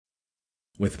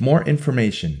With more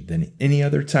information than any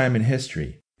other time in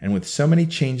history, and with so many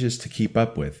changes to keep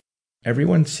up with,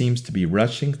 everyone seems to be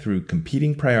rushing through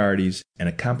competing priorities and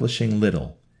accomplishing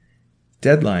little.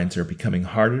 Deadlines are becoming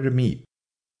harder to meet,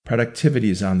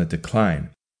 productivity is on the decline,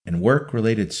 and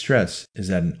work-related stress is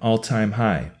at an all-time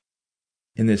high.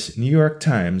 In this New York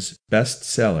Times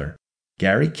bestseller,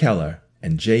 Gary Keller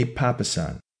and J.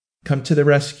 Papasan come to the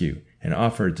rescue and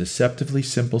offer a deceptively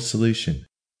simple solution: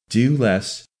 do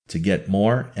less to get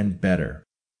more and better.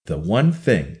 The one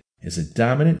thing is a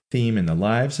dominant theme in the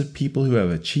lives of people who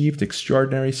have achieved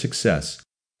extraordinary success,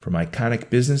 from iconic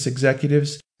business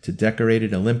executives to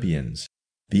decorated Olympians.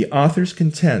 The authors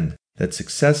contend that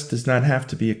success does not have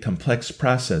to be a complex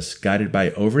process guided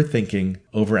by overthinking,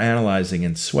 overanalyzing,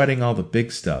 and sweating all the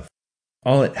big stuff.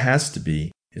 All it has to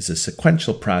be is a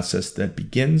sequential process that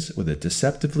begins with a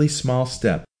deceptively small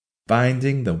step,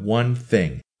 finding the one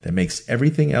thing that makes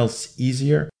everything else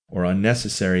easier or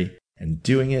unnecessary and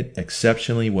doing it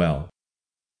exceptionally well.